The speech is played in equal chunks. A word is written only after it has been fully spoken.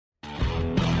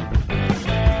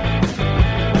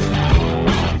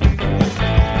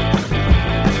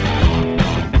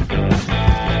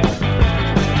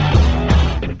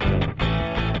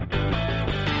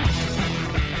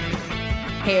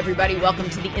everybody. Welcome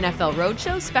to the NFL Rhodes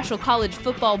Show, special college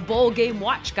football bowl game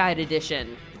watch guide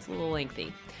edition. It's a little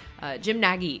lengthy. Jim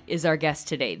Nagy is our guest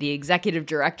today, the executive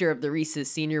director of the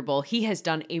Reese's Senior Bowl. He has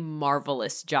done a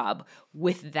marvelous job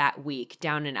with that week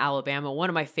down in Alabama, one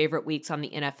of my favorite weeks on the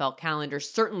NFL calendar,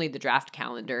 certainly the draft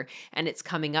calendar, and it's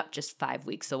coming up just 5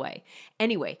 weeks away.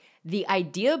 Anyway, the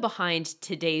idea behind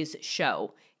today's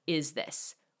show is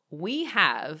this. We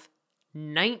have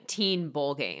 19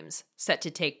 bowl games set to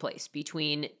take place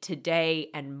between today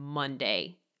and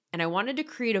Monday, and I wanted to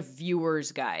create a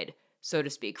viewer's guide, so to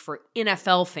speak, for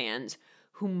NFL fans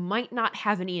who might not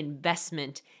have any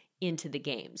investment into the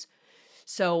games.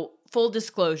 So, full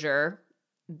disclosure,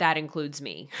 that includes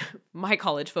me. My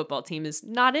college football team is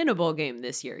not in a bowl game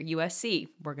this year, USC.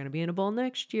 We're going to be in a bowl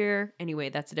next year. Anyway,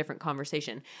 that's a different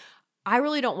conversation. I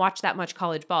really don't watch that much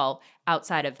college ball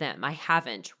outside of them. I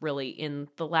haven't really in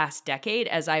the last decade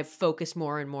as I've focused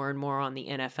more and more and more on the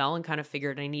NFL and kind of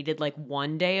figured I needed like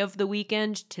one day of the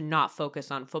weekend to not focus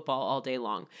on football all day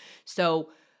long. So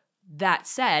that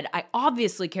said, I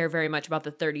obviously care very much about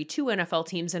the 32 NFL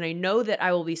teams, and I know that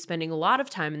I will be spending a lot of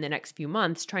time in the next few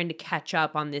months trying to catch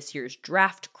up on this year's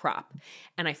draft crop.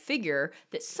 And I figure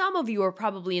that some of you are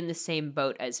probably in the same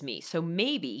boat as me. So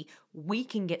maybe we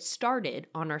can get started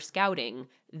on our scouting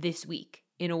this week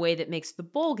in a way that makes the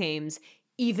bowl games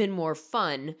even more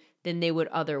fun than they would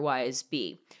otherwise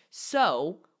be.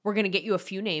 So we're going to get you a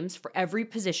few names for every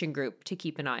position group to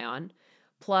keep an eye on,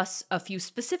 plus a few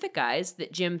specific guys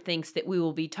that Jim thinks that we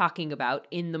will be talking about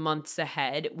in the months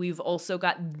ahead. We've also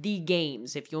got the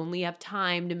games. If you only have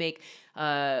time to make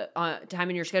time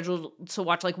in your schedule to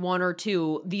watch like one or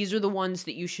two, these are the ones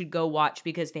that you should go watch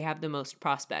because they have the most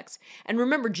prospects. And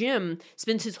remember, Jim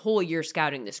spends his whole year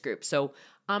scouting this group. So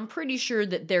I'm pretty sure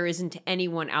that there isn't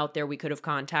anyone out there we could have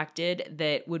contacted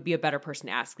that would be a better person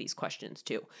to ask these questions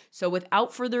to. So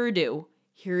without further ado,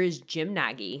 here is Jim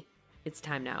Nagy. It's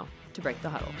time now to break the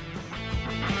huddle.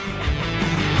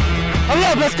 Hurry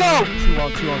up, let's go! 2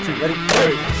 on 2, ready?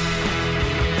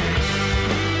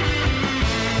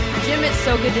 Jim, it's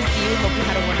so good to see you. Hope you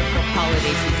had a wonderful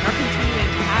holiday season. Are continuing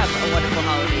to have a wonderful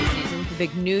holiday season. The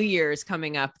big New Year's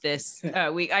coming up this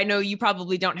week. I know you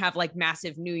probably don't have like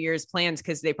massive New Year's plans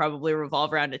because they probably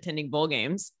revolve around attending bowl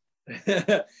games.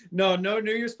 No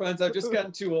New Year's plans. I've just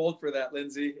gotten too old for that,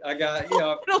 Lindsay. I got,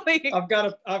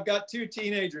 I've got 2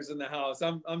 teenagers in the house.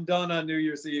 I'm done on New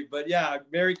Year's Eve, but yeah,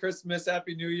 Merry Christmas,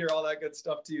 Happy New Year, all that good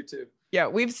stuff to you too. Yeah,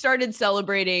 we've started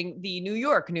celebrating the New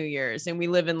York New Year's, and we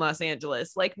live in Los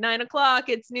Angeles. Like 9 o'clock,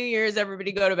 it's New Year's.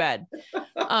 Everybody go to bed.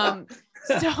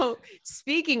 So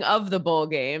speaking of the bowl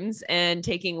games and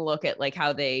taking a look at like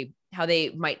how they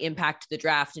might impact the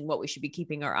draft and what we should be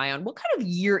keeping our eye on, what kind of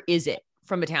year is it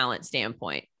from a talent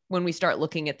standpoint when we start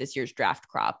looking at this year's draft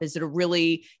crop? Is it a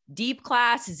really deep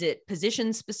class? Is it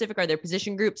position specific? Are there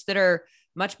position groups that are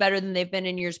much better than they've been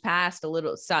in years past? A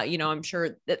little, I'm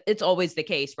sure that it's always the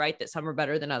case, right? That some are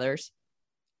better than others.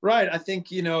 Right. I think,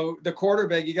 the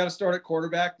quarterback, you got to start at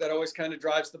quarterback. That always kind of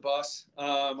drives the bus.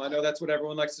 I know that's what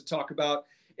everyone likes to talk about.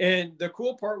 And the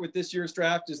cool part with this year's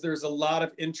draft is there's a lot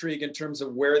of intrigue in terms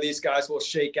of where these guys will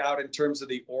shake out in terms of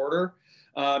the order.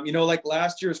 Like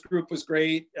last year's group was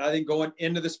great. I think going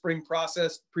into the spring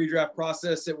process, pre-draft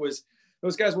process,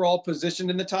 those guys were all positioned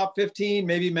in the top 15.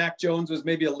 Maybe Mac Jones was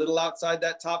maybe a little outside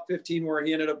that top 15 where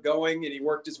he ended up going, and he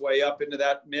worked his way up into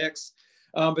that mix.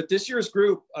 But this year's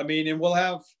group, and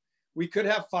we could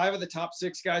have 5 of the top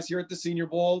 6 guys here at the Senior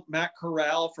Bowl. Matt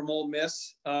Corral from Ole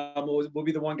Miss will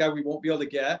be the one guy we won't be able to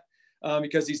get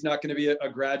because he's not going to be a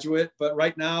graduate. But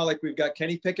right now, like we've got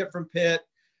Kenny Pickett from Pitt,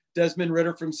 Desmond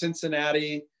Ridder from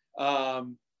Cincinnati.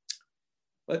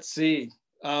 Let's see.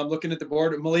 Looking at the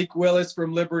board, Malik Willis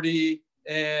from Liberty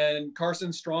and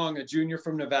Carson Strong, a junior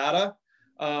from Nevada.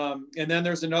 And then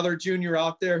there's another junior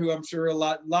out there who I'm sure a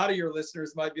lot of your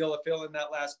listeners might be able to fill in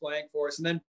that last blank for us. And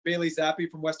then Bailey Zappi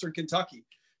from Western Kentucky,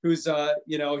 who's,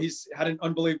 he's had an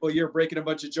unbelievable year breaking a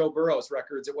bunch of Joe Burrow's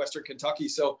records at Western Kentucky.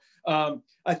 So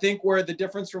I think where the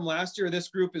difference from last year, this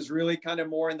group is really kind of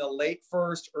more in the late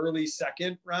first, early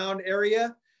second round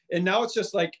area. And now it's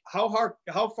just like, how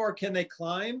far can they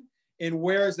climb? And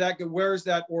where is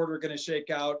that order going to shake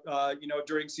out,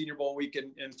 during Senior Bowl week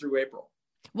and through April?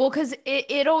 Well, because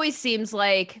it always seems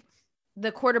like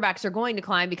the quarterbacks are going to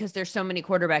climb because there's so many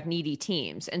quarterback needy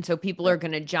teams. And so people are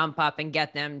going to jump up and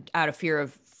get them out of fear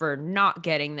for not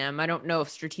getting them. I don't know if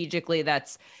strategically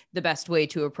that's the best way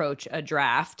to approach a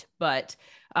draft, but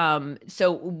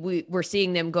so we're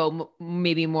seeing them go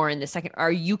maybe more in the second.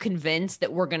 Are you convinced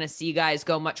that we're going to see guys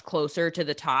go much closer to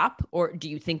the top, or do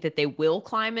you think that they will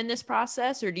climb in this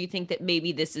process? Or do you think that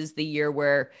maybe this is the year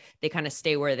where they kind of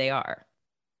stay where they are?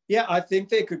 Yeah, I think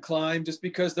they could climb just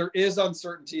because there is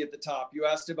uncertainty at the top. You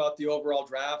asked about the overall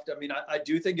draft. I mean, I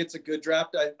do think it's a good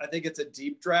draft. I think it's a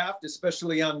deep draft,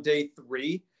 especially on day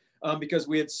 3, because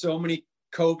we had so many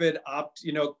COVID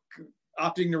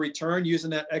opting to return using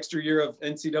that extra year of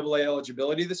NCAA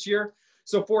eligibility this year.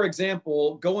 So, for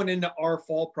example, going into our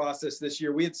fall process this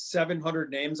year, we had 700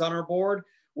 names on our board,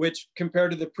 which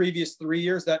compared to the previous 3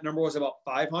 years, that number was about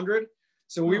 500.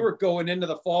 So we were going into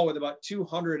the fall with about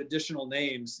 200 additional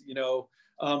names,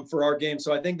 for our game.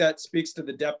 So I think that speaks to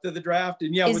the depth of the draft.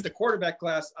 And with the quarterback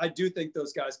class, I do think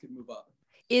those guys can move up.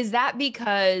 Is that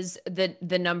because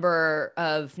the number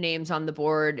of names on the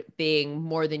board being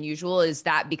more than usual, is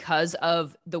that because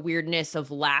of the weirdness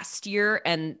of last year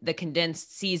and the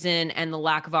condensed season and the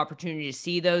lack of opportunity to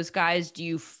see those guys? Do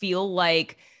you feel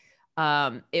like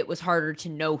it was harder to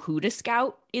know who to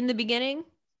scout in the beginning?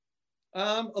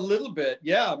 A little bit.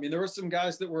 Yeah. I mean, there were some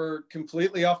guys that were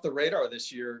completely off the radar this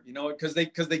year, because they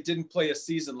didn't play a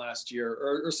season last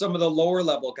year, or some of the lower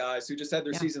level guys who just had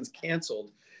their seasons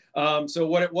canceled. So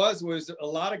what it was a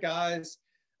lot of guys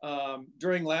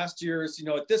during last year's,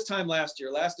 at this time last year,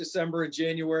 last December and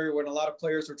January, when a lot of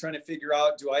players were trying to figure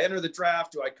out, do I enter the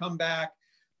draft? Do I come back?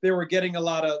 They were getting a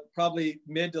lot of probably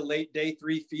mid to late day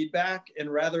 3 feedback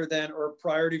or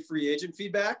priority free agent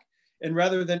feedback. And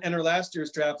rather than enter last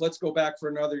year's draft, let's go back for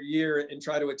another year and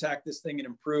try to attack this thing and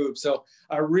improve. So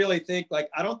I really think,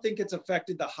 I don't think it's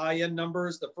affected the high end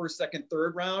numbers, the first, second,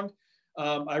 third round.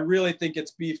 I really think it's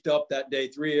beefed up that day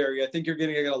 3 area. I think you're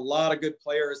going to get a lot of good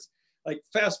players. Like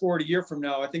fast forward a year from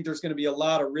now, I think there's going to be a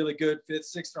lot of really good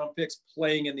 5th, 6th round picks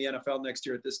playing in the NFL next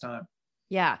year at this time.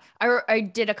 Yeah, I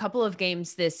did a couple of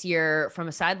games this year from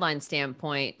a sideline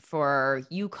standpoint for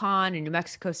UConn and New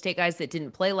Mexico State guys that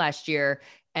didn't play last year.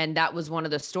 And that was one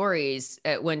of the stories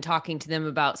when talking to them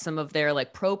about some of their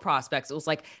pro prospects. It was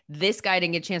like, this guy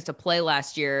didn't get a chance to play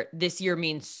last year. This year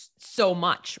means so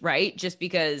much, right? Just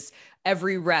because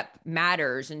every rep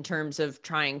matters in terms of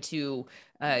trying to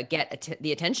get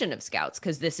the attention of scouts,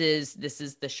 because this is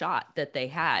the shot that they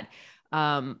had.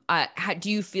 Do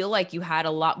you feel like you had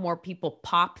a lot more people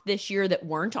pop this year that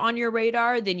weren't on your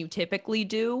radar than you typically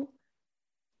do?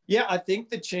 Yeah, I think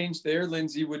the change there,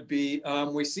 Lindsay, would be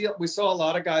we saw a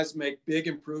lot of guys make big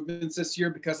improvements this year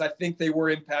because I think they were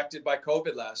impacted by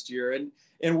COVID last year.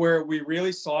 And where we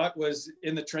really saw it was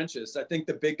in the trenches. I think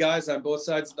the big guys on both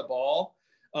sides of the ball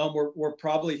were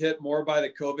probably hit more by the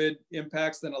COVID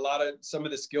impacts than some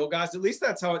of the skill guys. At least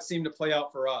that's how it seemed to play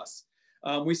out for us.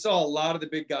 We saw a lot of the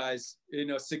big guys,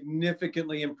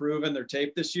 significantly improve in their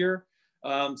tape this year.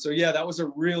 So yeah, that was a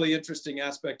really interesting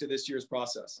aspect of this year's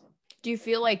process. Do you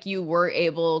feel like you were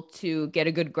able to get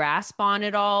a good grasp on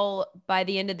it all by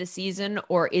the end of the season?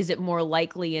 Or is it more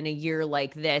likely in a year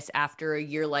like this, after a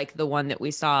year like the one that we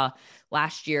saw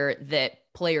last year, that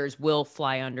players will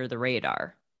fly under the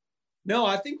radar? No,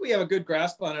 I think we have a good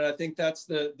grasp on it. I think that's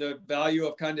the value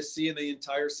of kind of seeing the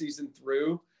entire season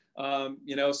through.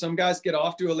 Some guys get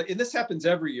off to and this happens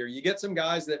every year. You get some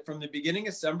guys that from the beginning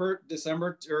of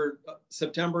December or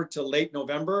September to late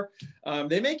November,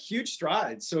 they make huge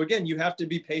strides. So again, you have to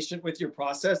be patient with your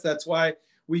process. That's why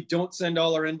we don't send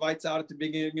all our invites out at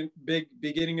the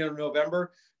beginning of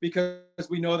November, because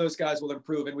we know those guys will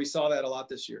improve. And we saw that a lot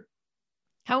this year.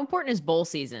 How important is bowl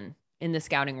season in the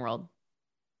scouting world?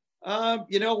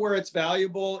 Where it's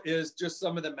valuable is just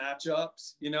some of the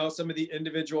matchups, some of the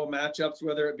individual matchups,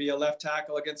 whether it be a left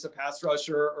tackle against a pass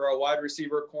rusher or a wide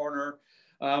receiver corner.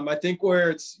 I think where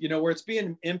it's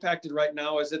being impacted right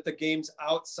now is at the games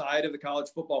outside of the college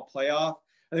football playoff.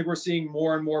 I think we're seeing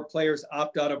more and more players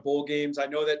opt out of bowl games. I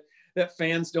know that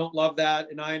fans don't love that,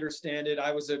 and I understand it.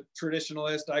 I was a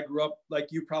traditionalist. I grew up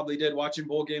like you probably did, watching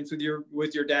bowl games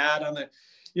with your dad on the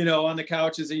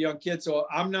couch as a young kid. So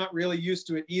I'm not really used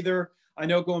to it either. I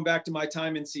know going back to my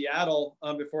time in Seattle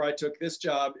before I took this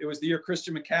job, it was the year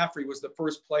Christian McCaffrey was the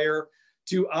first player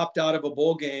to opt out of a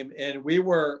bowl game. And there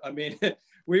were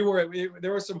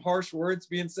some harsh words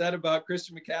being said about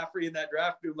Christian McCaffrey in that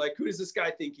draft room. Like, who does this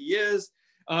guy think he is?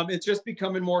 It's just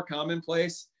becoming more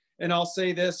commonplace. And I'll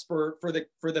say this for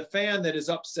the fan that is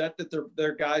upset that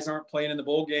their guys aren't playing in the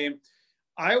bowl game.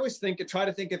 I always try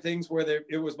to think of things where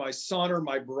it was my son or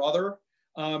my brother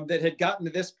that had gotten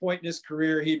to this point in his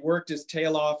career. He'd worked his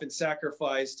tail off and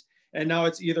sacrificed. And now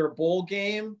it's either a bowl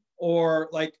game or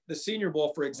like the Senior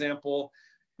Bowl, for example.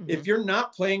 Mm-hmm. If you're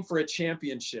not playing for a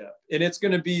championship and it's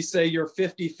going to be, say, your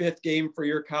 55th game for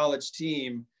your college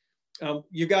team,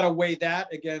 you got to weigh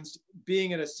that against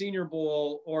being at a Senior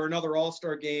Bowl or another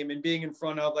All-Star game and being in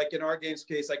front of, like in our game's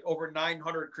case, like over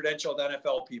 900 credentialed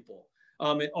NFL people.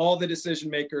 And all the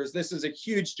decision makers. This is a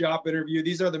huge job interview.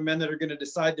 These are the men that are going to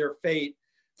decide their fate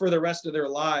for the rest of their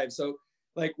lives. So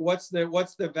like, what's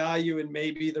the value and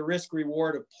maybe the risk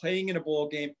reward of playing in a bowl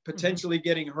game, potentially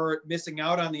getting hurt, missing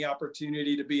out on the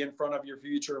opportunity to be in front of your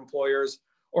future employers,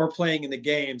 or playing in the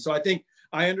game. So I think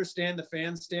I understand the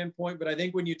fan standpoint, but I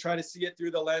think when you try to see it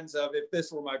through the lens of, if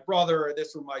this were my brother or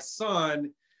this were my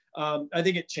son, I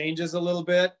think it changes a little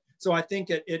bit. So I think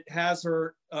it has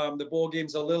hurt the bowl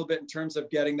games a little bit in terms of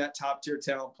getting that top tier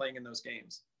talent playing in those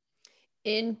games.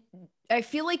 I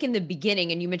feel like in the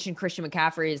beginning, and you mentioned Christian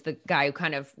McCaffrey is the guy who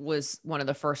kind of was one of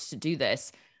the first to do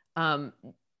this.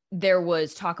 There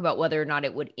was talk about whether or not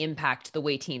it would impact the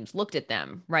way teams looked at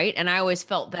them. Right. And I always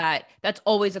felt that that's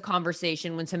always a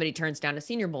conversation when somebody turns down a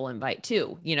Senior Bowl invite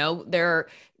too. You know, there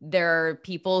are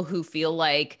people who feel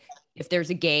like if there's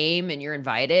a game and you're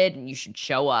invited, and you should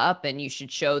show up and you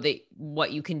should show that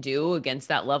what you can do against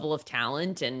that level of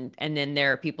talent. And then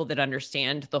there are people that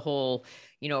understand the whole,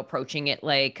 you know, approaching it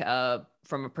like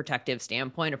from a protective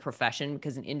standpoint, a profession,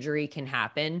 because an injury can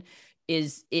happen.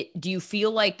 Do you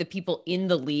feel like the people in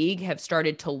the league have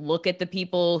started to look at the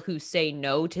people who say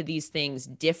no to these things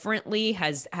differently?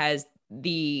 Has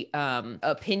the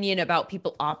opinion about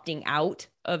people opting out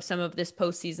of some of this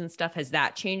postseason stuff, has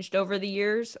that changed over the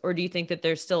years? Or do you think that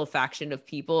there's still a faction of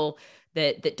people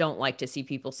that don't like to see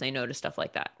people say no to stuff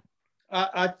like that?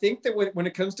 I think that when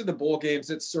it comes to the bowl games,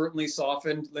 it's certainly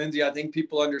softened, Lindsay. I think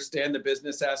people understand the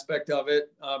business aspect of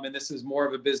it. And this is more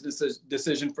of a business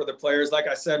decision for the players. Like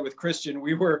I said, with Christian,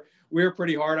 we were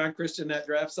pretty hard on Christian that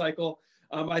draft cycle.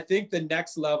 I think the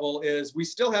next level is we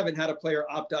still haven't had a player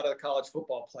opt out of the college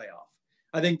football playoff.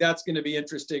 I think that's going to be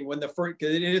interesting when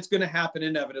it's going to happen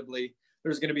inevitably.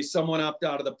 There's going to be someone opt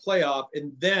out of the playoff,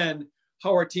 and then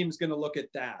how our team's going to look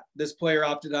at that. This player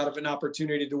opted out of an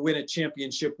opportunity to win a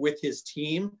championship with his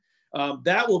team.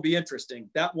 That will be interesting.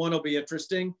 That one will be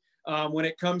interesting. When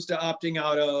it comes to opting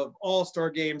out of all-star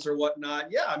games or whatnot,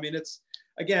 yeah, I mean,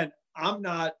 again, I'm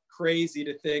not crazy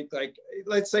to think, like,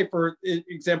 let's say for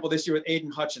example, this year with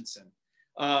Aidan Hutchinson,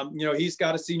 he's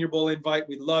got a Senior Bowl invite.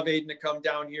 We'd love Aidan to come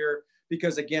down here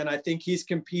because, again, I think he's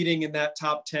competing in that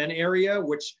top 10 area,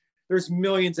 which there's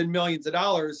millions and millions of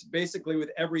dollars basically with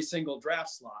every single draft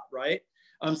slot, right?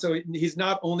 So he's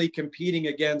not only competing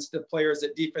against the players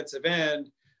at defensive end,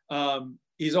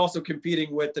 he's also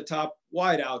competing with the top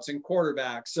wideouts and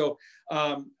quarterbacks. So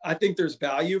I think there's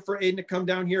value for Aidan to come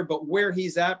down here, but where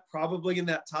he's at, probably in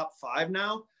that top 5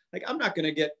 now, like, I'm not going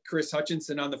to get Chris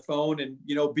Hutchinson on the phone and,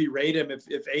 berate him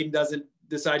if Aidan doesn't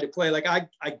decide to play. Like,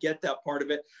 I get that part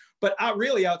of it, but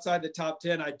really outside the top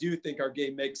 10, I do think our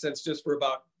game makes sense just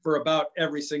for about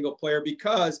every single player,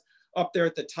 because up there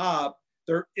at the top,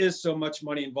 there is so much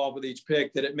money involved with each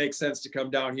pick that it makes sense to come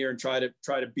down here and try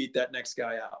to beat that next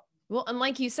guy out. Well, and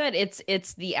like you said,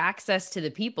 it's the access to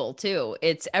the people too.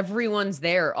 It's everyone's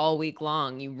there all week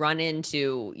long. You run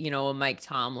into, a Mike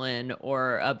Tomlin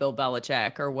or a Bill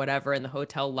Belichick or whatever in the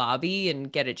hotel lobby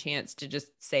and get a chance to just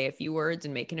say a few words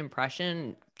and make an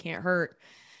impression. Can't hurt.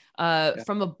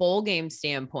 From a bowl game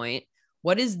standpoint,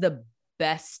 what is the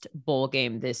best bowl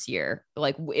game this year?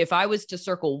 Like, if I was to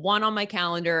circle one on my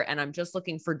calendar and I'm just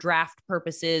looking for draft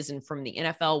purposes and from the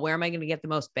NFL, where am I going to get the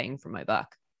most bang for my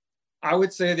buck? I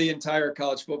would say the entire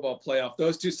college football playoff.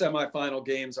 Those 2 semifinal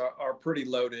games are pretty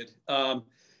loaded.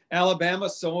 Alabama,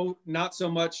 not so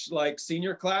much like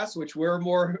senior class, which we're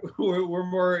more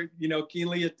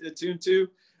keenly attuned to.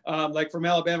 Like from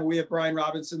Alabama, we have Brian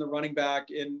Robinson, the running back,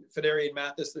 and Fedarian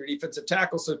Mathis, their defensive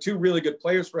tackle. So 2 really good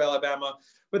players for Alabama.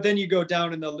 But then you go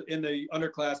down in the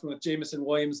underclassmen with Jamison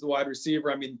Williams, the wide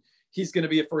receiver. I mean, he's going to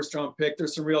be a first-round pick.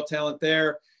 There's some real talent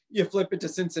there. You flip it to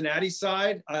Cincinnati's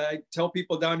side. I tell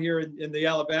people down here in the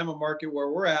Alabama market where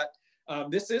we're at,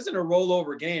 this isn't a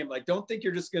rollover game. Like, don't think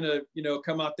you're just going to,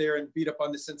 come out there and beat up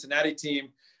on the Cincinnati team.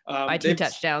 By 2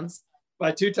 touchdowns.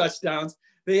 By 2 touchdowns.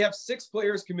 They have 6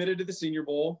 players committed to the Senior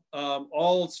Bowl,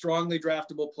 all strongly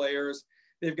draftable players.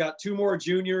 They've got 2 more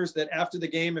juniors that after the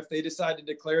game, if they decide to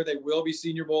declare, they will be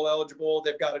Senior Bowl eligible.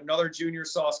 They've got another junior,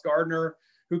 Sauce Gardner,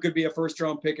 who could be a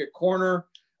first-round pick at corner.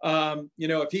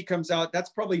 If he comes out, that's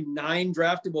probably 9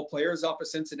 draftable players off a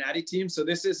Cincinnati team. So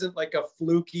this isn't like a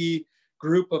fluky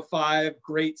group of 5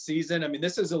 great season. I mean,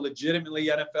 this is a legitimately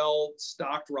NFL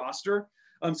stocked roster.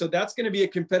 So that's going to be a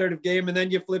competitive game. And then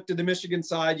you flip to the Michigan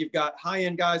side. You've got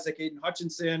high-end guys like Aidan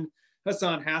Hutchinson,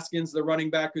 Hassan Haskins, the running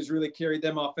back who's really carried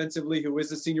them offensively, who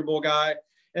is a Senior Bowl guy.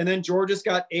 And then Georgia's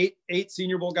got eight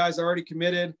Senior Bowl guys already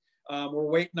committed. We're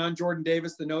waiting on Jordan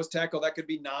Davis, the nose tackle. That could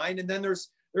be 9. And then there's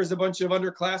a bunch of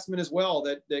underclassmen as well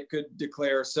that could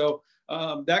declare. So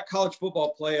that college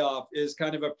football playoff is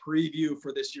kind of a preview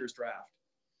for this year's draft.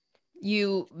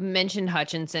 You mentioned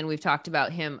Hutchinson. We've talked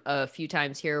about him a few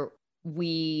times here.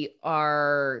 we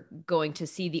are going to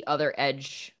see the other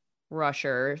edge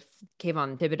rusher,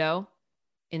 Kayvon Thibodeaux,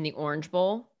 in the Orange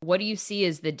Bowl. What do you see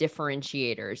as the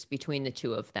differentiators between the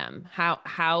two of them?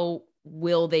 How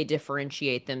will they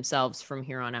differentiate themselves from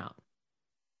here on out?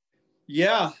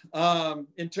 Yeah,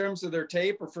 in terms of their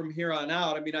tape or from here on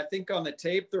out, I mean, I think on the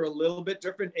tape, they're a little bit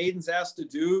different. Aidan's asked to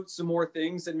do some more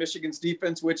things in Michigan's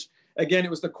defense, which, again,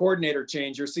 it was the coordinator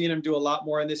change. You're seeing him do a lot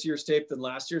more on this year's tape than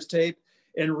last year's tape.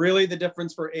 And really the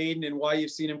difference for Aidan and why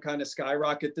you've seen him kind of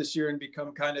skyrocket this year and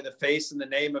become kind of the face and the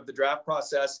name of the draft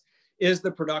process is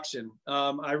the production.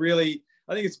 I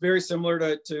think it's very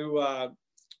similar to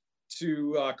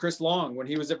Chris Long when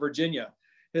he was at Virginia.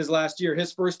 His last year,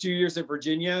 his first 2 years at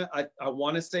Virginia, I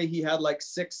want to say he had like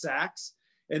 6 sacks.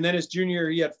 And then his junior year,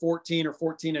 he had 14 or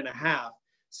 14 and a half.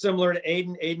 Similar to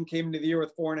Aidan. Aidan came into the year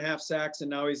with 4.5 sacks, and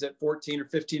now he's at 14 or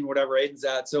 15, whatever Aidan's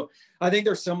at. So I think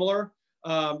they're similar.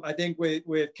 I think with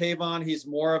Kayvon, he's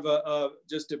more of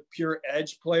just a pure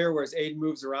edge player, whereas Aidan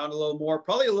moves around a little more,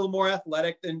 probably a little more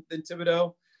athletic than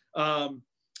Thibodeaux.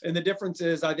 And the difference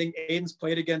is I think Aidan's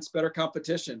played against better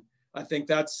competition. I think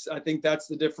that's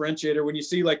the differentiator when you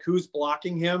see like who's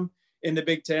blocking him in the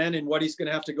Big Ten and what he's going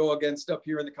to have to go against up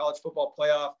here in the college football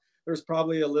playoff. There's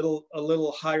probably a little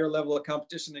higher level of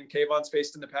competition than Kayvon's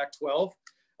faced in the Pac-12.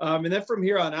 And then from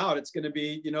here on out, it's going to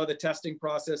be, the testing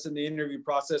process and the interview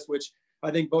process, which I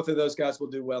think both of those guys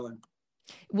will do well in.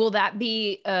 Will that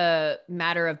be a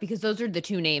matter of, because those are the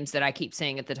two names that I keep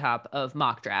saying at the top of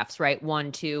mock drafts, right?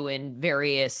 1, 2 in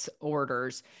various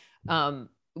orders.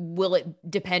 Will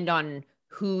it depend on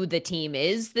who the team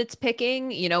is that's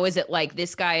picking? Is it like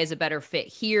this guy is a better fit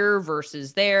here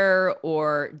versus there,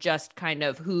 or just kind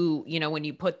of who, when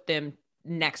you put them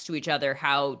next to each other,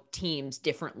 how teams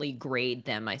differently grade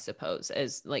them, I suppose,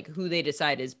 as like who they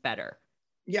decide is better?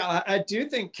 Yeah, I do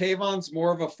think Kayvon's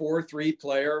more of a 4-3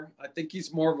 player. I think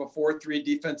he's more of a 4-3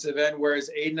 defensive end,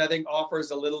 whereas Aidan, I think, offers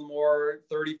a little more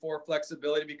 34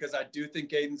 flexibility because I do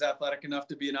think Aidan's athletic enough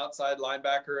to be an outside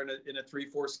linebacker in a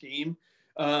 3-4 scheme.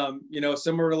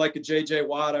 Similar to like a J.J.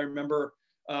 Watt. I remember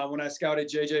when I scouted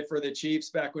J.J. for the Chiefs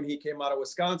back when he came out of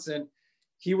Wisconsin,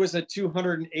 he was a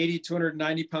 280,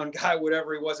 290-pound guy,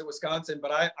 whatever he was at Wisconsin.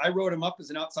 But I wrote him up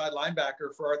as an outside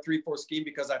linebacker for our 3-4 scheme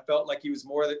because I felt like he was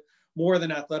more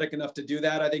than athletic enough to do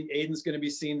that. I think Aidan's going to be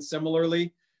seen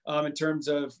similarly in terms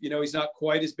of, he's not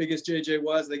quite as big as JJ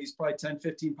was. I think he's probably 10,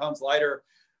 15 pounds lighter.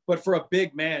 But for a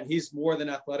big man, he's more than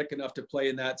athletic enough to play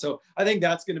in that. So I think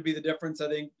that's going to be the difference. I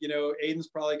think, Aidan's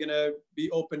probably going to be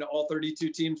open to all 32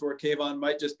 teams where Kayvon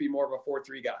might just be more of a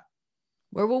 4-3 guy.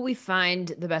 Where will we find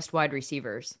the best wide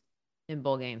receivers in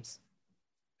bowl games?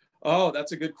 Oh,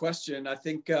 that's a good question. I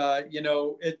think,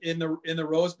 in the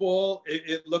Rose Bowl,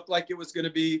 it looked like it was going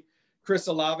to be Chris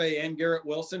Olave and Garrett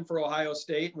Wilson for Ohio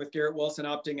State. And with Garrett Wilson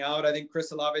opting out, I think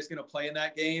Chris Olave is going to play in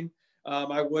that game.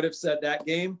 I would have said that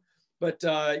game, but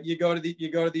you go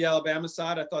to the Alabama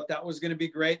side. I thought that was going to be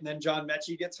great. And then John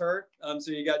Mechie gets hurt.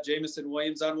 So you got Jamison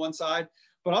Williams on one side,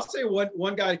 but I'll say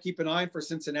one guy to keep an eye on for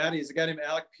Cincinnati is a guy named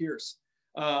Alec Pierce,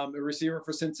 a receiver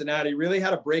for Cincinnati. Really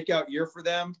had a breakout year for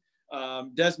them.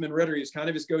 Desmond Ridder, he's kind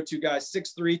of his go-to guy,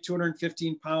 6'3",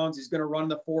 215 pounds. He's going to run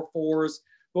the 4.4s.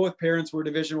 Both parents were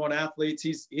Division I athletes.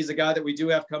 He's a guy that we do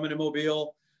have coming to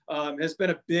Mobile. Has been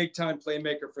a big time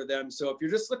playmaker for them. So if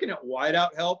you're just looking at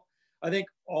wideout help, I think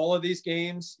all of these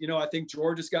games, I think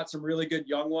Georgia's got some really good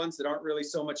young ones that aren't really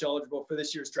so much eligible for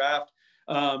this year's draft.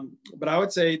 But I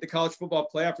would say the college football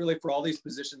playoff really for all these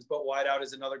positions, but wideout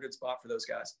is another good spot for those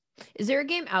guys. Is there a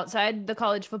game outside the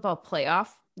college football playoff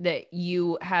that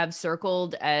you have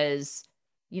circled as,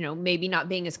 maybe not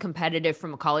being as competitive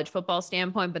from a college football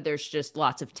standpoint, but there's just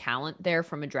lots of talent there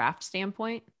from a draft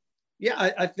standpoint?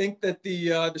 Yeah, I think that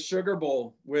the Sugar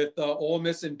Bowl with Ole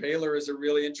Miss and Baylor is a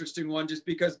really interesting one, just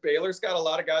because Baylor's got a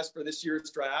lot of guys for this year's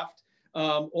draft.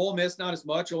 Ole Miss, not as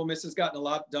much. Ole Miss has gotten a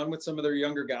lot done with some of their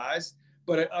younger guys.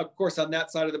 But of course, on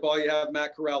that side of the ball, you have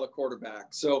Matt Corral, a quarterback.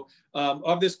 So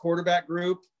of this quarterback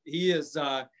group, he's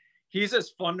as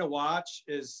fun to watch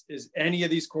as any of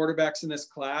these quarterbacks in this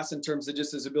class in terms of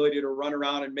just his ability to run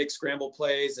around and make scramble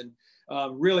plays, and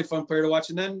really fun player to watch.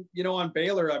 And then, on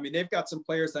Baylor, I mean, they've got some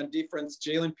players on defense,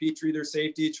 Jalen Petrie, their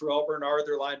safety, Terrell Bernard,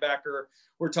 their linebacker.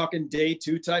 We're talking day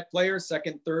 2 type players,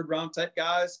 second, third round type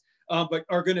guys, but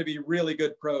are going to be really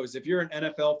good pros. If you're an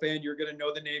NFL fan, you're going to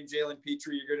know the name Jalen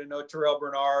Petrie. You're going to know Terrell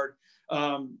Bernard.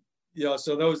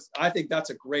 So I think that's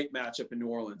a great matchup in New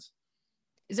Orleans.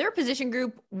 Is there a position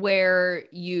group where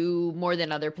you, more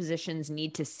than other positions,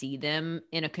 need to see them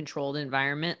in a controlled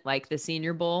environment like the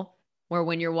Senior Bowl? where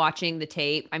when you're watching the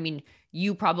tape, I mean,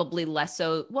 you probably less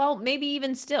so, well, maybe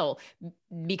even still,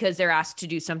 because they're asked to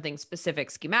do something specific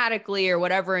schematically or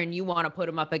whatever, and you want to put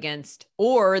them up against,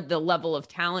 or the level of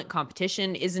talent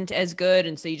competition isn't as good.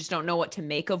 And so you just don't know what to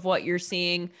make of what you're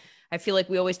seeing. I feel like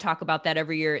we always talk about that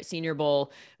every year at Senior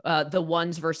Bowl, the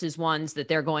ones versus ones, that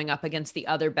they're going up against the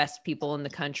other best people in the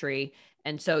country.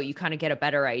 And so you kind of get a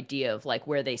better idea of like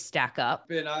where they stack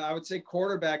up. And I would say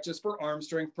quarterback, just for arm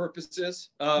strength purposes.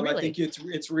 Really? I think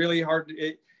it's really hard.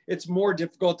 It's more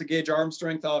difficult to gauge arm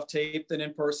strength off tape than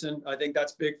in person. I think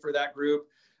that's big for that group.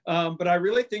 But I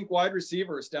really think wide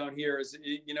receivers down here is,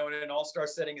 in an all-star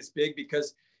setting is big,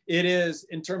 because it is,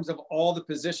 in terms of all the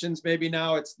positions, maybe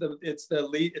now it's the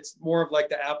lead. It's more of like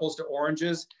the apples to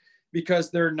oranges,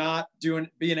 because they're not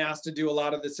being asked to do a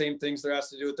lot of the same things they're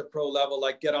asked to do at the pro level,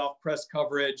 like get off press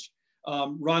coverage,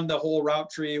 run the whole route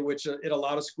tree, which in a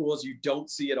lot of schools you don't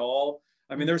see at all.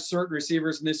 I mean, there's certain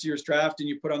receivers in this year's draft, and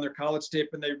you put on their college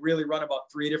tape and they really run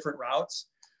about 3 different routes.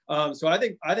 So I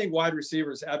think wide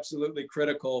receiver is absolutely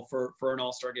critical for an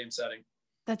all-star game setting.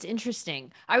 That's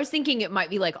interesting. I was thinking it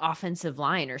might be like offensive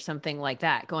line or something like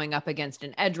that, going up against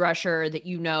an edge rusher that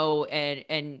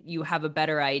and you have a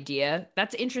better idea.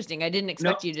 That's interesting. I didn't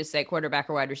expect you to say quarterback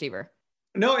or wide receiver.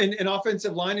 No, and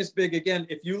offensive line is big. Again,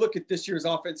 if you look at this year's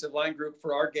offensive line group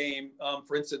for our game,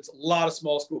 for instance, a lot of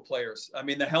small school players. I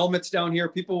mean, the helmets down here,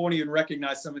 people won't even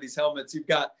recognize some of these helmets. You've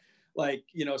got like,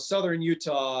 Southern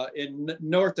Utah, in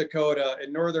North Dakota,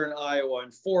 in Northern Iowa,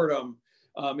 and Fordham.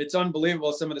 It's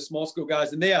unbelievable, some of the small school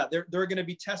guys, and they're going to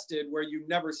be tested where you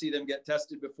never see them get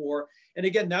tested before. And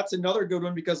again, that's another good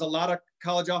one, because a lot of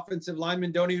college offensive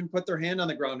linemen don't even put their hand on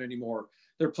the ground anymore.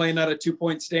 They're playing out of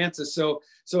 2-point stances. So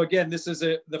again, this is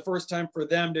the first time for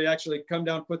them to actually come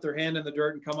down, put their hand in the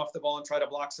dirt, and come off the ball and try to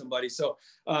block somebody. So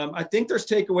I think there's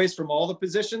takeaways from all the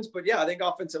positions, but yeah, I think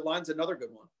offensive line's another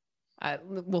good one.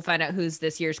 We'll find out who's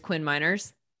this year's Quinn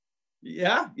Miners.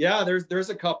 Yeah. There's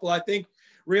a couple. I think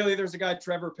really there's a guy,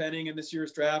 Trevor Penning, in this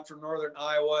year's draft from Northern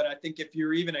Iowa. And I think if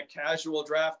you're even a casual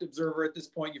draft observer at this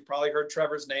point, you've probably heard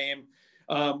Trevor's name.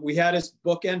 We had his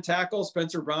bookend tackle,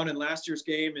 Spencer Brown, in last year's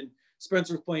game, and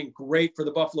Spencer's playing great for the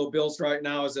Buffalo Bills right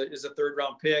now as a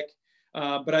 3rd-round pick.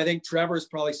 But I think Trevor's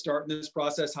probably starting this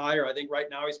process higher. I think right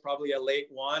now he's probably a late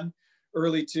 1,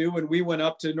 early 2. When we went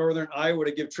up to Northern Iowa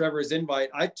to give Trevor his invite,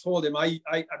 I told him, I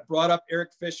brought up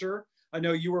Eric Fisher. I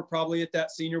know you were probably at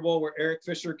that Senior Bowl where Eric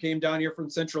Fisher came down here from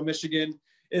Central Michigan,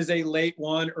 is a late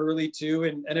 1, early 2,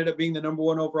 and ended up being the number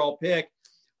 1 overall pick.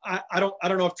 I don't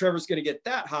know if Trevor's going to get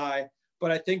that high,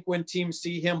 but I think when teams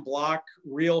see him block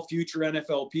real future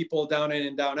NFL people down in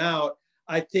and down out,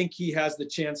 I think he has the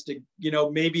chance to,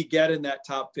 maybe get in that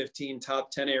top 15,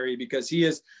 top 10 area, because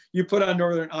you put on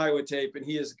Northern Iowa tape and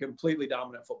he is a completely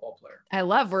dominant football player. I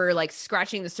love, we're like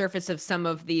scratching the surface of some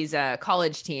of these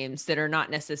college teams that are not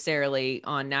necessarily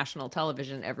on national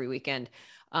television every weekend.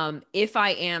 If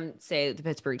I am, say, the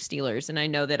Pittsburgh Steelers, and I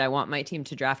know that I want my team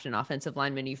to draft an offensive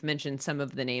lineman, you've mentioned some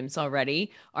of the names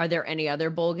already. Are there any other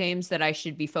bowl games that I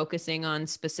should be focusing on,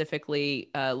 specifically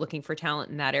looking for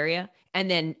talent in that area? And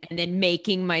then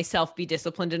making myself be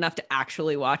disciplined enough to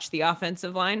actually watch the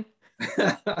offensive line?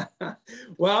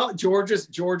 Well,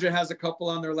 Georgia has a couple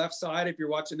on their left side. If you're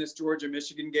watching this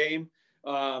Georgia-Michigan game,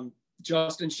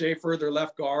 Justin Schaefer, their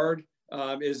left guard,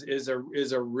 is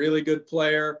a really good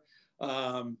player.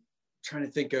 Trying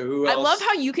to think of who else. I love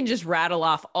how you can just rattle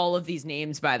off all of these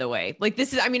names, by the way. Like,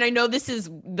 this is, I mean, I know this is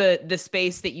the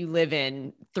space that you live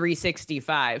in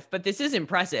 365, but this is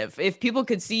impressive. If people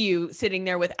could see you sitting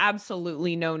there with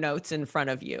absolutely no notes in front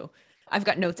of you. I've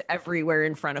got notes everywhere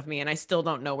in front of me and I still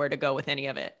don't know where to go with any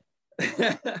of it.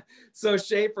 So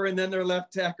Schaefer, and then their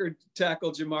left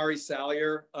tackle Jamari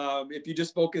Salyer. If you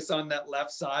just focus on that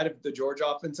left side of the Georgia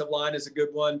offensive line, is a good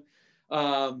one.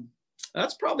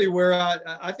 That's probably where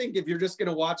I think if you're just going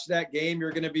to watch that game,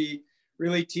 you're going to be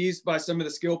really teased by some of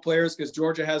the skill players, because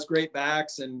Georgia has great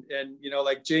backs, and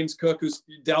like James Cook, who's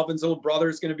Dalvin's old brother,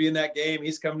 is going to be in that game.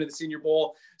 He's coming to the Senior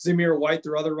Bowl. Zamir White,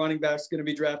 their other running back, is going to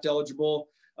be draft eligible.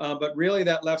 But really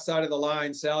that left side of the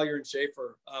line, Salyer and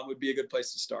Schaefer, would be a good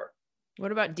place to start.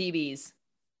 What about DBs?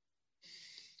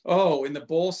 Oh, in the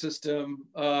bowl system,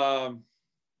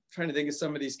 trying to think of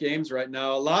some of these games right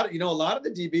now. A lot of the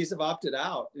DBs have opted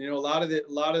out. A lot of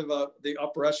the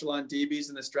upper echelon DBs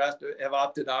in this draft have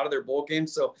opted out of their bowl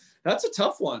games. So that's a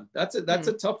tough one. That's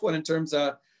a tough one in terms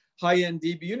of high-end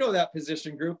DB. That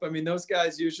position group. I mean, those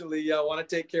guys usually want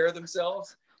to take care of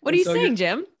themselves. What are you saying,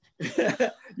 Jim?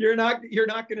 You're not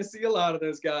going to see a lot of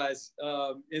those guys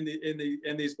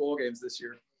in these bowl games this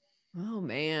year. Oh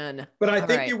man. But I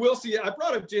think you will see. I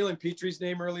brought up Jalen Petrie's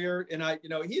name earlier, and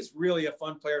he's really a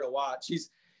fun player to watch.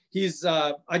 he's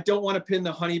I don't want to pin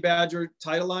the Honey Badger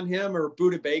title on him or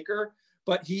Buda Baker,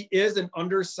 but he is an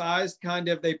undersized kind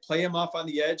of, they play him off on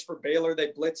the edge for Baylor.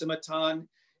 They blitz him a ton,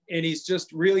 and he's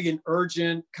just really an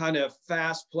urgent kind of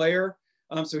fast player.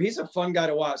 So he's a fun guy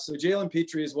to watch. So Jalen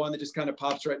Petrie is one that just kind of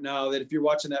pops right now, that if you're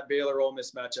watching that Baylor Ole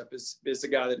Miss matchup is the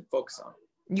guy that to focus on.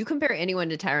 You compare anyone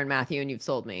to Tyrann Mathieu and you've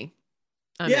sold me.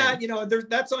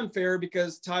 That's unfair,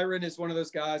 because Tyrann is one of those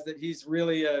guys that he's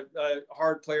really a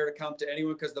hard player to come to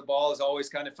anyone, because the ball has always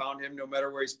kind of found him no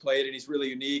matter where he's played, and he's really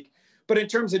unique. But in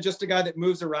terms of just a guy that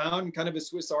moves around, kind of a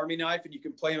Swiss Army knife, and you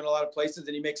can play him in a lot of places,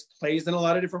 and he makes plays in a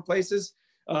lot of different places,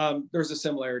 there's a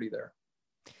similarity there.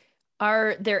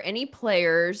 Are there any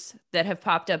players that have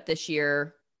popped up this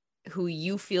year who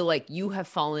you feel like you have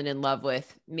fallen in love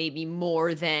with, maybe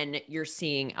more than you're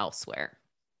seeing elsewhere?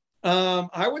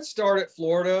 I would start at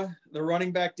Florida, the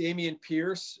running back Dameon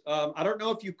Pierce. I don't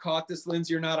know if you caught this,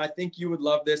 Lindsay, or not. I think you would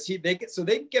love this. They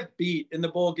get beat in the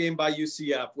bowl game by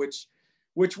UCF,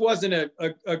 which wasn't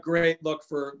a great look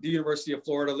for the University of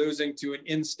Florida, losing to an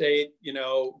in-state,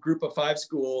 group of 5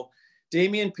 school.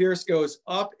 Dameon Pierce goes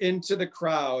up into the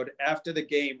crowd after the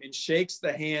game and shakes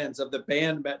the hands of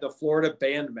the Florida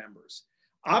band members.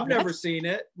 I've never seen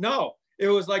it. No, it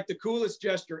was like the coolest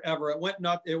gesture ever. It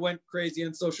went crazy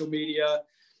on social media,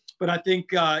 but I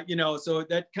think, so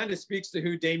that kind of speaks to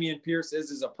who Dameon Pierce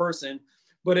is as a person,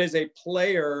 but as a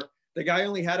player, the guy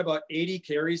only had about 80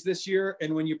 carries this year.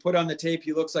 And when you put on the tape,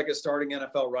 he looks like a starting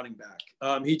NFL running back.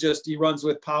 He runs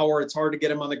with power. It's hard to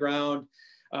get him on the ground.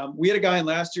 We had a guy in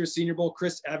last year's Senior Bowl,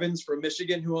 Chris Evans from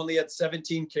Michigan, who only had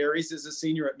 17 carries as a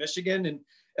senior at Michigan. And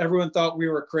everyone thought we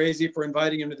were crazy for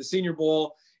inviting him to the Senior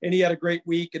Bowl. And he had a great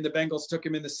week, and the Bengals took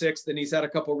him in the 6th. And he's had a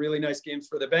couple really nice games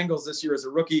for the Bengals this year as a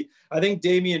rookie. I think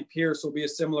Dameon Pierce will be a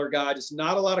similar guy, just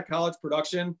not a lot of college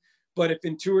production. But if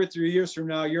in 2 or 3 years from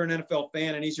now, you're an NFL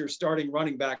fan and he's your starting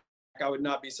running back, I would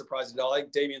not be surprised at all. I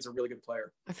think Damien's a really good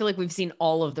player. I feel like we've seen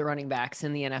all of the running backs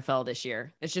in the NFL this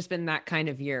year. It's just been that kind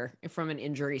of year from an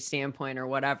injury standpoint or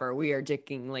whatever. We are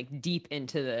digging like deep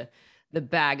into the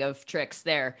bag of tricks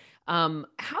there.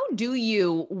 How do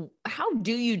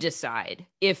you decide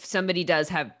if somebody does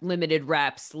have limited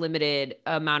reps, limited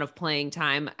amount of playing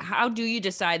time? How do you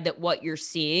decide that what you're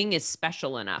seeing is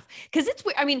special enough? Because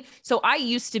so I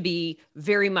used to be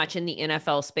very much in the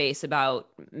NFL space about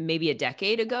maybe a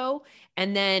decade ago.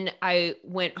 And then I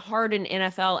went hard in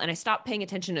NFL and I stopped paying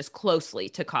attention as closely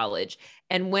to college.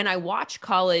 And when I watch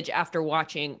college after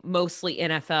watching mostly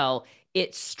NFL,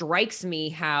 it strikes me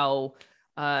how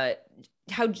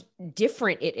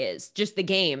different it is, just the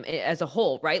game as a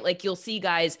whole, right? Like you'll see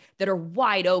guys that are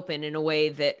wide open in a way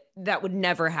that would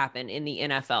never happen in the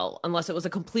NFL unless it was a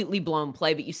completely blown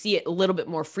play, but you see it a little bit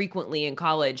more frequently in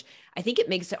college. I think it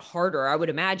makes it harder, I would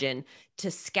imagine,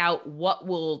 to scout what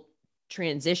will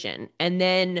transition. And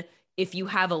then if you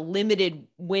have a limited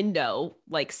window,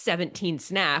 like 17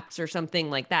 snaps or something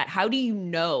like that, how do you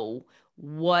know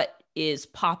what is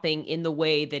popping in the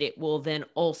way that it will then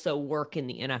also work in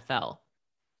the NFL?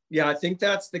 Yeah, I think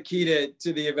that's the key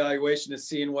to the evaluation, is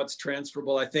seeing what's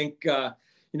transferable. I think,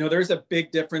 there's a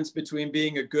big difference between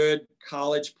being a good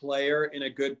college player and a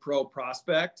good pro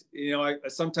prospect. I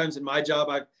sometimes in my job,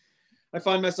 I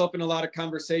find myself in a lot of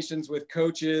conversations with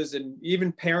coaches and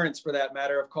even parents, for that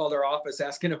matter, have called our office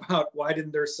asking about why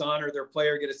didn't their son or their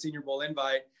player get a Senior Bowl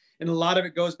invite. And a lot of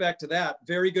it goes back to that.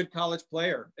 Very good college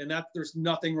player. And that there's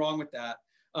nothing wrong with that.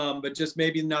 But just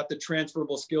maybe not the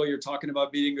transferable skill you're talking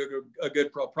about being a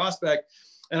good pro prospect.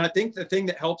 And I think the thing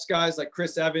that helps guys like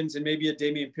Chris Evans and maybe a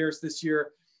Dameon Pierce this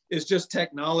year is just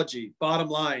technology. Bottom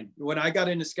line, when I got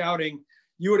into scouting,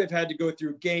 you would have had to go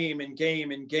through game and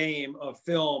game and game of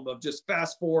film, of just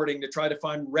fast forwarding to try to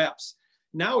find reps.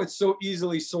 Now it's so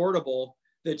easily sortable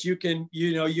that you can,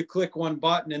 you click one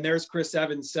button and there's Chris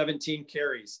Evans, 17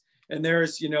 carries. And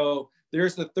there's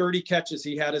the 30 catches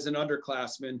he had as an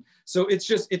underclassman. So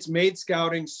it's made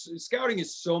scouting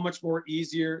is so much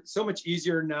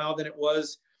easier now than it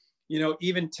was,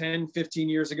 even 10, 15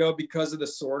 years ago, because of the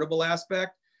sortable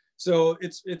aspect. So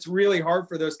it's really hard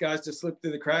for those guys to slip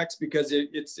through the cracks because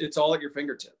it's all at your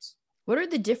fingertips. What are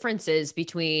the differences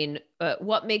between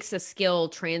what makes a skill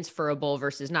transferable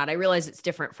versus not? I realize it's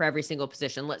different for every single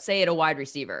position. Let's say at a wide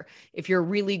receiver, if you're a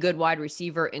really good wide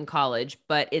receiver in college,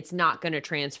 but it's not going to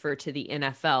transfer to the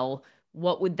NFL,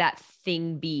 what would that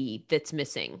thing be that's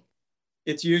missing?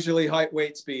 It's usually height,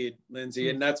 weight, speed,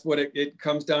 Lindsay. And that's what it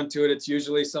comes down to. It's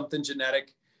usually something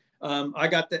genetic. I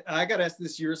got asked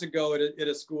this years ago at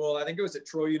a school. I think it was at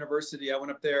Troy University. I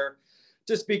went up there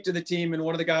to speak to the team, and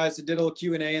one of the guys that did a little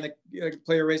Q&A, and the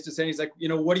player raised his hand. He's like,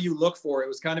 what do you look for? It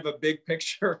was kind of a big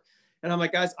picture. And I'm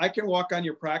like, guys, I can walk on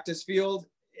your practice field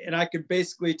and I could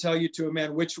basically tell you to a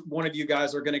man which one of you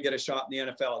guys are going to get a shot in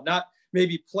the NFL. Not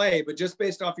maybe play, but just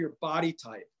based off your body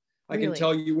type. I can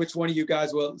tell you which one of you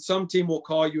guys will. Some team will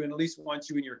call you and at least want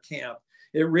you in your camp.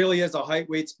 It really is a height,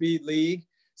 weight, speed league.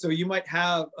 So you might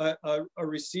have a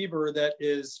receiver that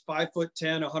is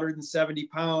 5'10", 170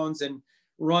 pounds and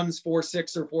runs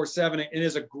 4.6 or 4.7 and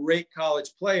is a great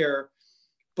college player.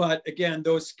 But again,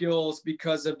 those skills,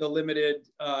 because of the limited,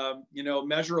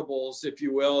 measurables, if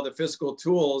you will, the physical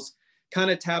tools, kind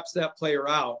of taps that player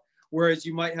out. Whereas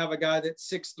you might have a guy that's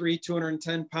 6'3",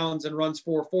 210 pounds and runs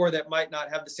 4.4 that might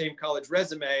not have the same college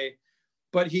resume,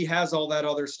 but he has all that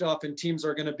other stuff, and teams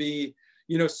are going to be,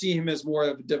 see him as more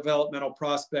of a developmental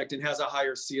prospect and has a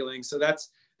higher ceiling. So that's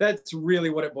really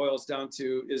what it boils down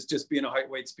to, is just being a height,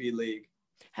 weight, speed league.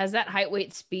 Has that height,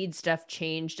 weight, speed stuff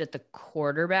changed at the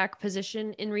quarterback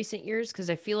position in recent years? Because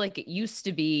I feel like it used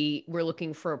to be we're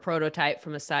looking for a prototype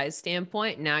from a size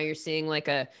standpoint. Now you're seeing like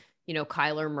a,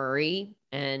 Kyler Murray,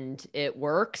 and it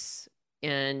works.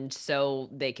 And so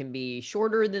they can be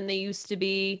shorter than they used to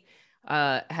be.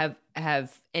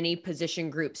 Have any position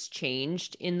groups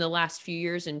changed in the last few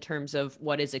years in terms of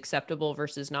what is acceptable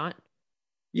versus not?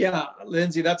 Yeah,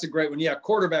 Lindsay, that's a great one. Yeah,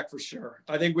 quarterback for sure.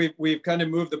 I think we've kind of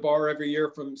moved the bar every year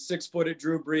from 6 foot at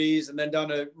Drew Brees, and then down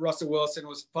to Russell Wilson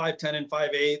was 5'10" and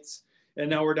 5'8", and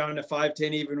now we're down to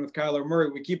 5'10" even with Kyler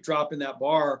Murray. We keep dropping that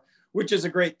bar, which is a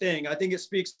great thing. I think it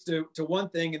speaks to one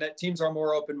thing, and that teams are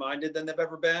more open-minded than they've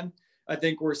ever been. I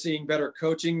think we're seeing better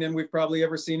coaching than we've probably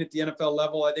ever seen at the NFL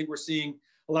level. I think we're seeing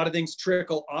a lot of things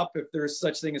trickle up, if there's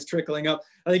such thing as trickling up.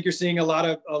 I think you're seeing a lot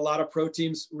of pro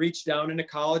teams reach down into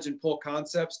college and pull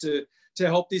concepts to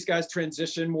help these guys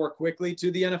transition more quickly to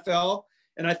the NFL.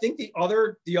 And I think the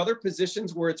other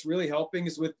positions where it's really helping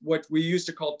is with what we used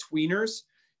to call tweeners.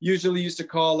 Usually used to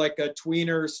call like a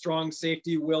tweener, strong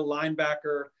safety, will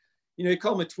linebacker. You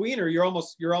call him a tweener, you're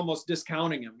almost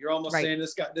discounting him. You're almost saying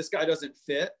this guy doesn't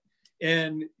fit.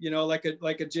 And like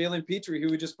a Jalen Petrie, who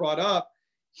we just brought up,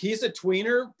 he's a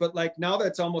tweener, but like now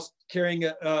that's almost carrying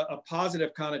a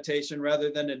positive connotation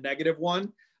rather than a negative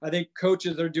one. I think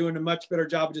coaches are doing a much better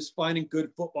job of just finding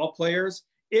good football players,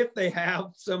 if they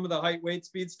have some of the height, weight,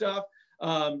 speed stuff,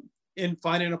 in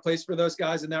finding a place for those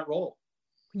guys in that role.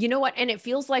 You know what? And it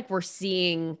feels like we're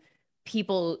seeing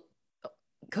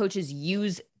coaches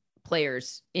use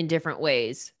players in different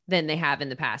ways than they have in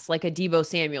the past, like a Deebo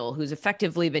Samuel, who's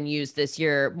effectively been used this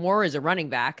year more as a running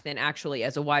back than actually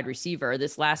as a wide receiver.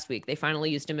 This last week, they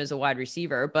finally used him as a wide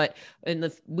receiver, but in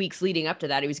the weeks leading up to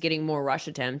that, he was getting more rush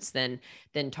attempts than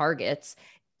targets.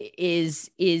 Is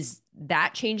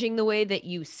that changing the way that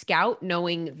you scout,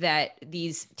 knowing that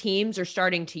these teams are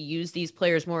starting to use these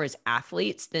players more as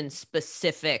athletes than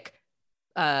specific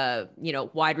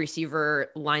wide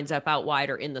receiver lines up out wide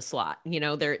or in the slot?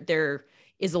 There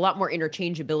is a lot more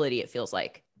interchangeability, it feels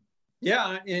like.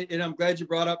 Yeah. And I'm glad you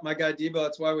brought up my guy Deebo.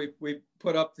 That's why we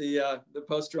put up the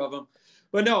poster of him.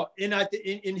 But no,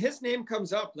 in his name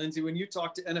comes up, Lindsay, when you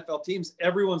talk to NFL teams,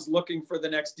 everyone's looking for the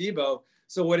next Deebo.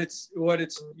 So what it's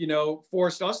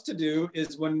forced us to do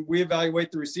is, when we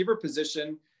evaluate the receiver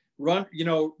position, run,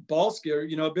 ball skill,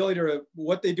 ability to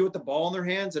what they do with the ball in their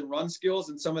hands and run skills,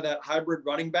 and some of that hybrid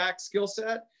running back skill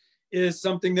set is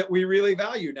something that we really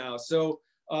value now. So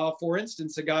for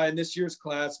instance, a guy in this year's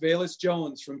class, Willis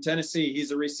Jones from Tennessee,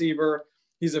 he's a receiver.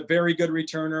 He's a very good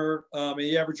returner.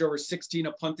 He averaged over 16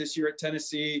 a punt this year at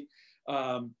Tennessee.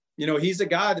 He's a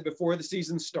guy that before the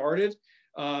season started,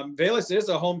 Willis is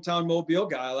a hometown Mobile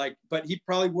guy, but he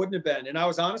probably wouldn't have been. And I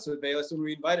was honest with Willis when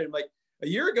we invited him, a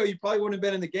year ago, you probably wouldn't have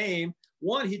been in the game.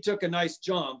 One, he took a nice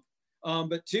jump.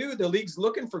 But two, the league's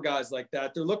looking for guys like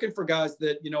that. They're looking for guys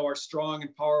that, are strong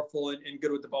and powerful and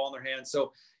good with the ball in their hands.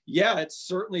 So yeah, it's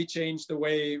certainly changed the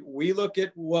way we look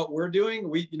at what we're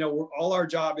doing. All our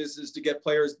job is to get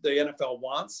players the NFL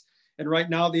wants. And right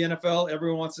now the NFL,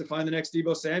 everyone wants to find the next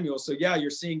Deebo Samuel. So yeah,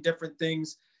 you're seeing different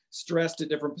things stressed at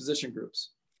different position groups.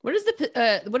 What does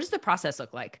the process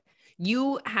look like?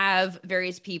 You have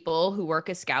various people who work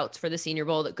as scouts for the Senior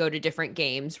Bowl that go to different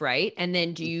games, right? And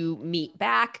then do you meet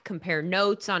back, compare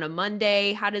notes on a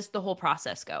Monday? How does the whole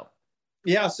process go?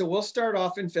 Yeah, so we'll start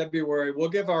off in February. We'll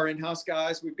give our in-house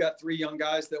guys, we've got 3 young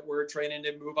guys that we're training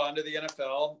to move on to the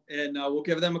NFL, and we'll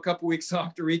give them a couple weeks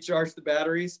off to recharge the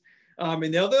batteries.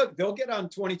 And they'll get on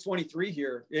 2023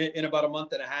 here in about a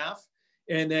month and a half.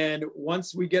 And then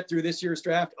once we get through this year's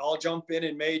draft, I'll jump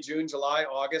in May, June, July,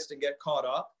 August and get caught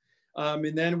up.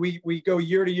 And then we go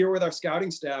year to year with our scouting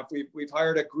staff. We've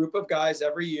hired a group of guys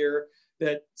every year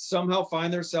that somehow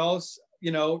find themselves,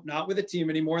 not with a team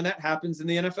anymore. And that happens in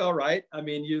the NFL, right? I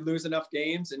mean, you lose enough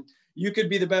games and you could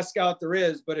be the best scout there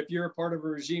is, but if you're a part of a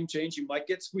regime change, you might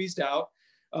get squeezed out.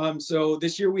 So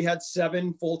this year we had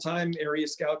 7 full-time area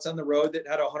scouts on the road that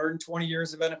had 120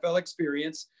 years of NFL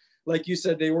experience. Like you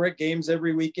said, they were at games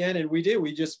every weekend, and we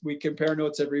compare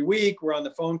notes every week. We're on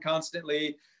the phone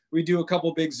constantly. We do a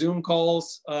couple big Zoom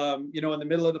calls, in the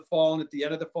middle of the fall and at the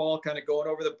end of the fall, kind of going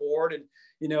over the board. And,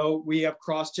 we have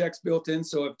cross checks built in.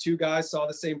 So if 2 guys saw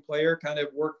the same player, kind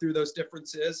of work through those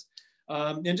differences.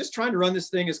 And just trying to run this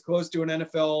thing as close to an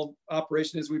NFL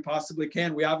operation as we possibly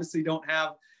can. We obviously don't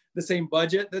have the same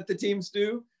budget that the teams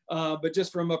do, but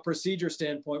just from a procedure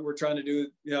standpoint, we're trying to do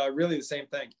really the same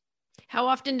thing. How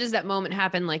often does that moment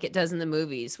happen like it does in the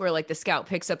movies where like the scout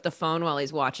picks up the phone while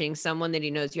he's watching someone that he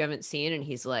knows you haven't seen and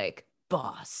he's like,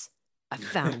 boss, I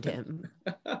found him.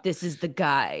 This is the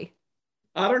guy.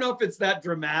 I don't know if it's that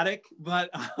dramatic, but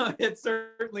it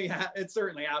certainly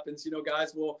happens.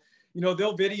 Guys will,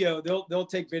 they'll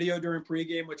take video during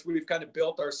pregame, which we've kind of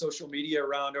built our social media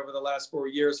around over the last 4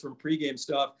 years from pregame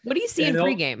stuff. What do you see in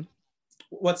pregame?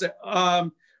 What's it?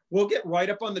 We'll get right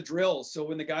up on the drills. So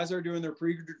when the guys are doing their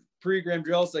pregame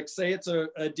drills, like say it's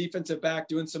a defensive back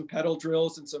doing some pedal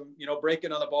drills and some,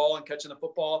 breaking on the ball and catching the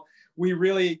football, we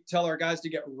really tell our guys to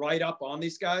get right up on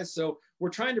these guys. So we're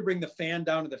trying to bring the fan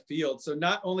down to the field. So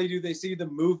not only do they see the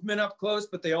movement up close,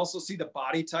 but they also see the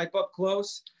body type up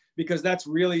close, because that's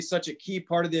really such a key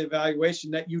part of the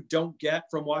evaluation that you don't get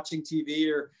from watching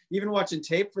TV or even watching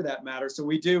tape for that matter. So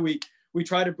we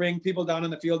try to bring people down on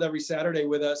the field every Saturday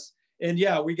with us. And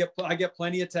yeah, I get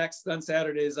plenty of texts on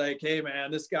Saturdays like, hey man,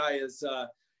 this guy is,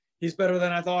 he's better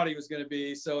than I thought he was going to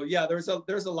be. So yeah, there's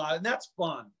a lot, and that's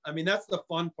fun. I mean, that's the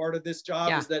fun part of this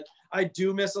job is that I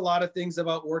do miss a lot of things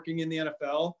about working in the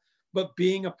NFL, but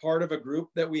being a part of a group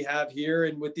that we have here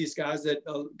and with these guys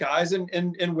guys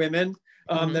and women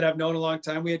that I've known a long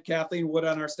time. We had Kathleen Wood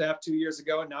on our staff 2 years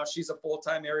ago, and now she's a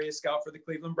full-time area scout for the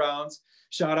Cleveland Browns.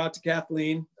 Shout out to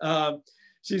Kathleen.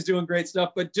 She's doing great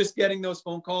stuff, but just getting those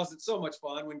phone calls, it's so much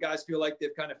fun when guys feel like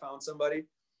they've kind of found somebody.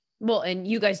 Well, and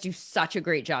you guys do such a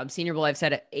great job. Senior Bowl, I've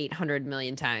said it 800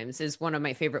 million times, is one of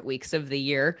my favorite weeks of the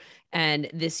year. And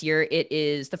this year it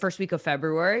is the first week of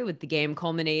February with the game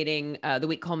culminating, the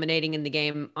week culminating in the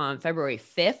game on February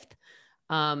 5th.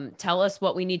 Tell us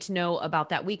what we need to know about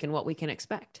that week and what we can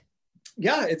expect.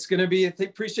 Yeah, it's going to be,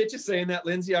 appreciate you saying that,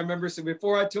 Lindsay. I remember, so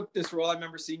before I took this role, I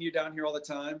remember seeing you down here all the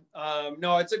time.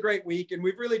 No, it's a great week, and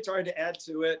we've really tried to add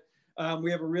to it.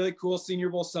 We have a really cool Senior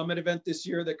Bowl Summit event this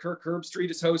year that Kirk Herbstreit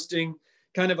is hosting,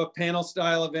 kind of a panel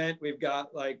style event. We've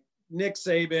got like Nick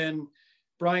Saban,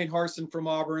 Brian Harsin from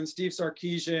Auburn, Steve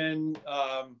Sarkisian,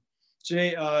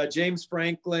 James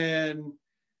Franklin,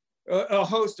 a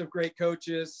host of great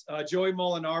coaches, Joey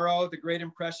Molinaro, the great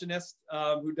impressionist,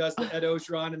 who does the Ed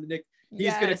Ogeron and the Nick.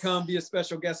 He's going to come be a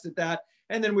special guest at that.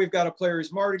 And then we've got a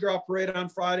Players Mardi Gras parade on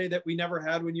Friday that we never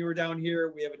had when you were down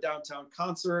here. We have a downtown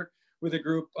concert with a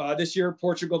group. This year,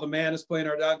 Portugal the Man is playing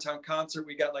our downtown concert.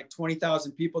 We got like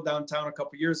 20,000 people downtown a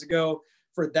couple years ago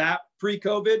for that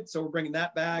pre-COVID. So we're bringing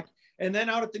that back. And then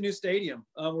out at the new stadium,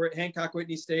 we're at Hancock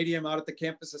Whitney Stadium out at the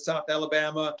campus of South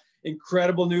Alabama.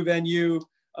 Incredible new venue.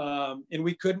 And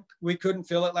we couldn't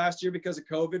fill it last year because of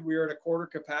COVID. We were at a quarter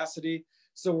capacity.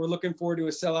 So we're looking forward to a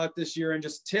sellout this year and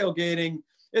just tailgating.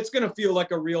 It's going to feel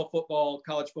like a real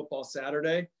college football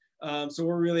Saturday. So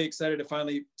we're really excited to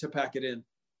finally pack it in.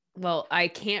 Well, I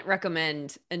can't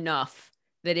recommend enough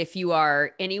that if you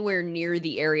are anywhere near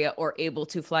the area or able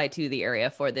to fly to the area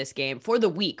for this game, for the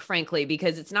week, frankly,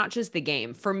 because it's not just the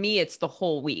game. For me, it's the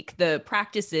whole week. The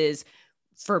practices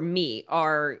for me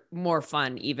are more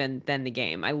fun even than the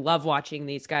game. I love watching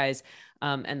these guys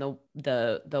and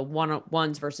the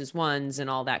ones versus ones and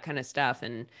all that kind of stuff.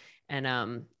 And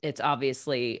it's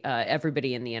obviously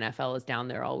everybody in the NFL is down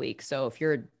there all week. So if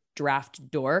you're a draft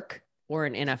dork or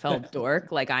an NFL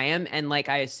dork like I am, and like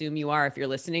I assume you are if you're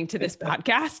listening to this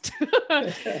podcast,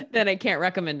 then I can't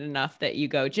recommend enough that you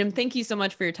go. Jim, thank you so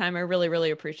much for your time. I really, really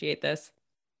appreciate this.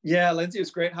 Yeah, Lindsay,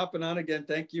 it's great hopping on again.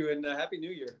 Thank you, and Happy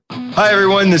New Year. Hi,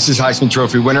 everyone. This is Heisman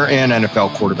Trophy winner and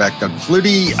NFL quarterback Doug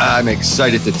Flutie. I'm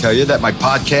excited to tell you that my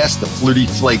podcast, the Flutie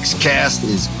Flakes Cast,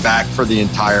 is back for the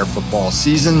entire football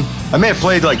season. I may have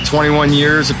played like 21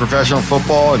 years of professional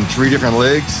football in 3 different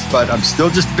leagues, but I'm still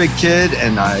just a big kid,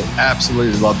 and I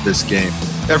absolutely love this game.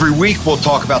 Every week, we'll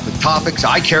talk about the topics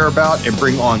I care about and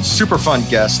bring on super fun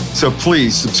guests. So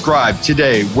please subscribe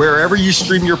today wherever you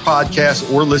stream your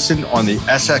podcast or listen on the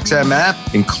SXM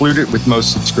app, included with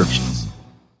most subscriptions.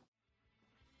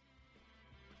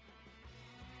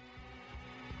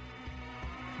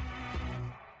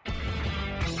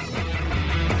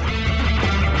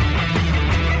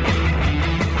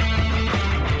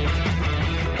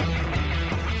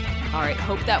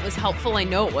 Hope that that was helpful. I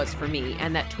know it was for me.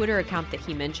 And that Twitter account that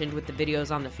he mentioned with the videos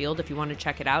on the field, if you want to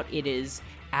check it out, it is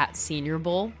at Senior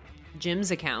Bowl. Jim's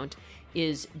account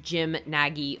is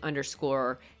JimNagy_SB.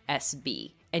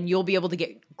 And you'll be able to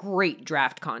get great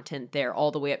draft content there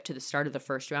all the way up to the start of the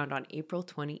first round on April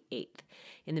 28th.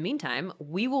 In the meantime,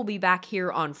 we will be back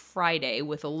here on Friday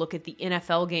with a look at the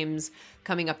NFL games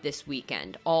coming up this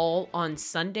weekend, all on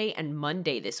Sunday and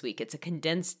Monday this week. It's a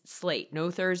condensed slate.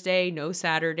 No Thursday, no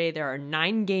Saturday. There are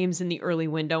 9 games in the early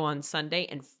window on Sunday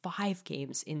and 5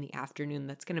 games in the afternoon.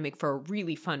 That's going to make for a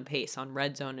really fun pace on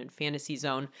Red Zone and Fantasy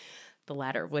Zone, the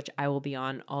latter of which I will be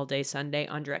on all day Sunday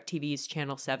on DirecTV's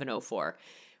Channel 704.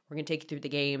 We're going to take you through the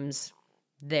games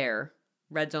there,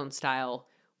 Red Zone style,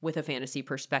 with a fantasy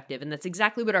perspective. And that's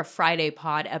exactly what our Friday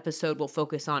pod episode will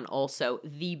focus on also.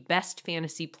 The best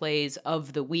fantasy plays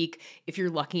of the week. If you're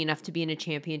lucky enough to be in a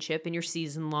championship in your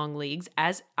season-long leagues,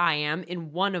 as I am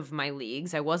in one of my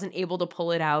leagues. I wasn't able to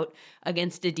pull it out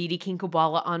against Aditi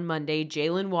Kinkhabwala on Monday.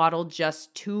 Jalen Waddle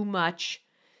just too much.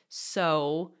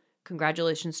 So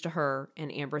congratulations to her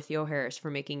and Amber Theo-Harris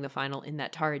for making the final in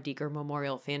that Tara Deeker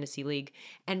Memorial Fantasy League.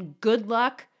 And good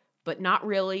luck, but not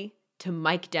really, to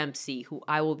Mike Dempsey, who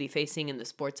I will be facing in the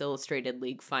Sports Illustrated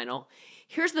League final.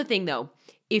 Here's the thing, though.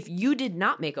 If you did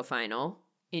not make a final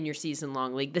in your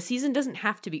season-long league, the season doesn't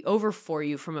have to be over for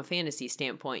you from a fantasy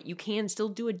standpoint. You can still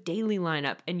do a daily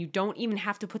lineup, and you don't even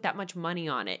have to put that much money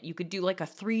on it. You could do like a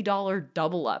 $3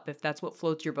 double up if that's what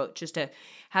floats your boat, just to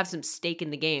have some stake in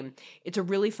the game. It's a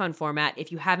really fun format.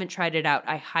 If you haven't tried it out,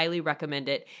 I highly recommend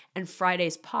it, and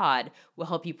Friday's pod will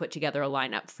help you put together a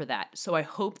lineup for that. So I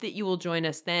hope that you will join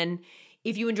us then.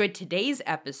 If you enjoyed today's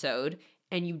episode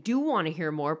and you do want to hear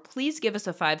more, please give us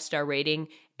a 5-star rating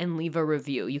and leave a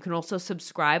review. You can also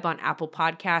subscribe on Apple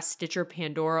Podcasts, Stitcher,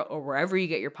 Pandora, or wherever you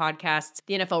get your podcasts.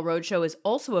 The NFL Rhodes Show is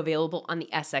also available on the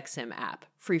SXM app.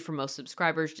 Free for most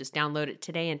subscribers. Just download it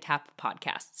today and tap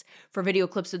podcasts. For video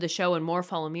clips of the show and more,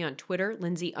 follow me on Twitter,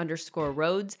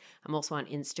 Lindsay_Rhodes. I'm also on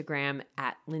Instagram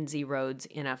at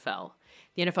LindsayRhodesNFL.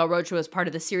 The NFL Rhodes Show is part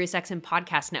of the SiriusXM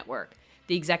Podcast Network.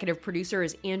 The executive producer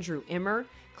is Andrew Immer.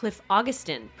 Cliff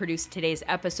Augustin produced today's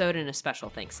episode, and a special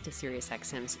thanks to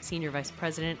SiriusXM's Senior Vice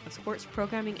President of Sports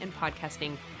Programming and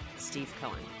Podcasting, Steve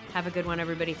Cohen. Have a good one,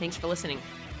 everybody. Thanks for listening.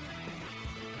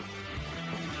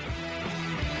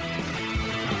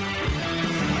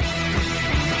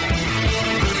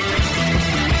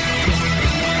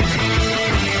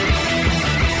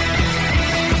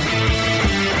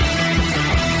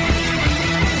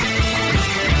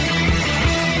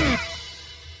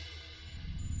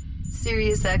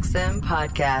 SiriusXM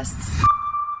Podcasts.